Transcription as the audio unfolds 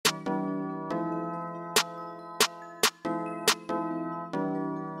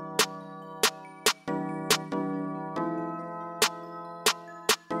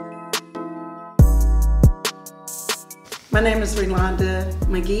My name is Relonda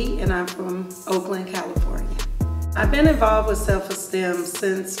McGee and I'm from Oakland, California. I've been involved with Self-eSTEM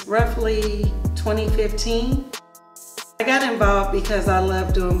since roughly 2015. I got involved because I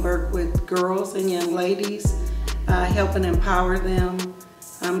love doing work with girls and young ladies, helping empower them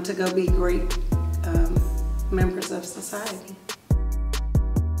to go be great members of society.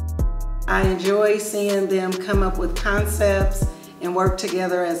 I enjoy seeing them come up with concepts and work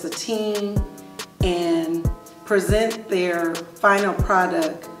together as a team and present their final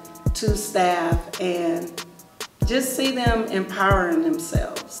product to staff and just see them empowering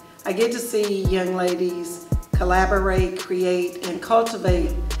themselves. I get to see young ladies collaborate, create, and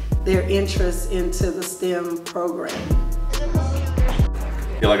cultivate their interest into the STEM program.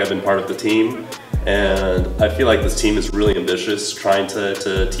 I feel like I've been part of the team, and I feel like this team is really ambitious, trying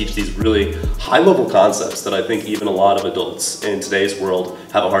to teach these really high-level concepts that I think even a lot of adults in today's world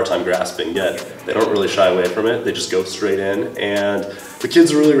have a hard time grasping, yet they don't really shy away from it. They just go straight in, and the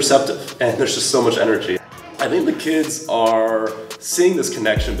kids are really receptive, and there's just so much energy. I think the kids are seeing this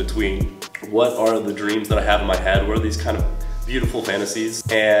connection between what are the dreams that I have in my head, what are these kind of beautiful fantasies,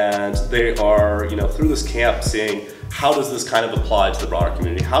 and they are, through this camp seeing how does this kind of apply to the broader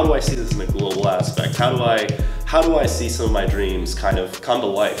community? How do I see this in a global aspect? How do I see some of my dreams kind of come to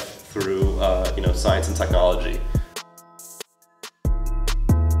life through science and technology?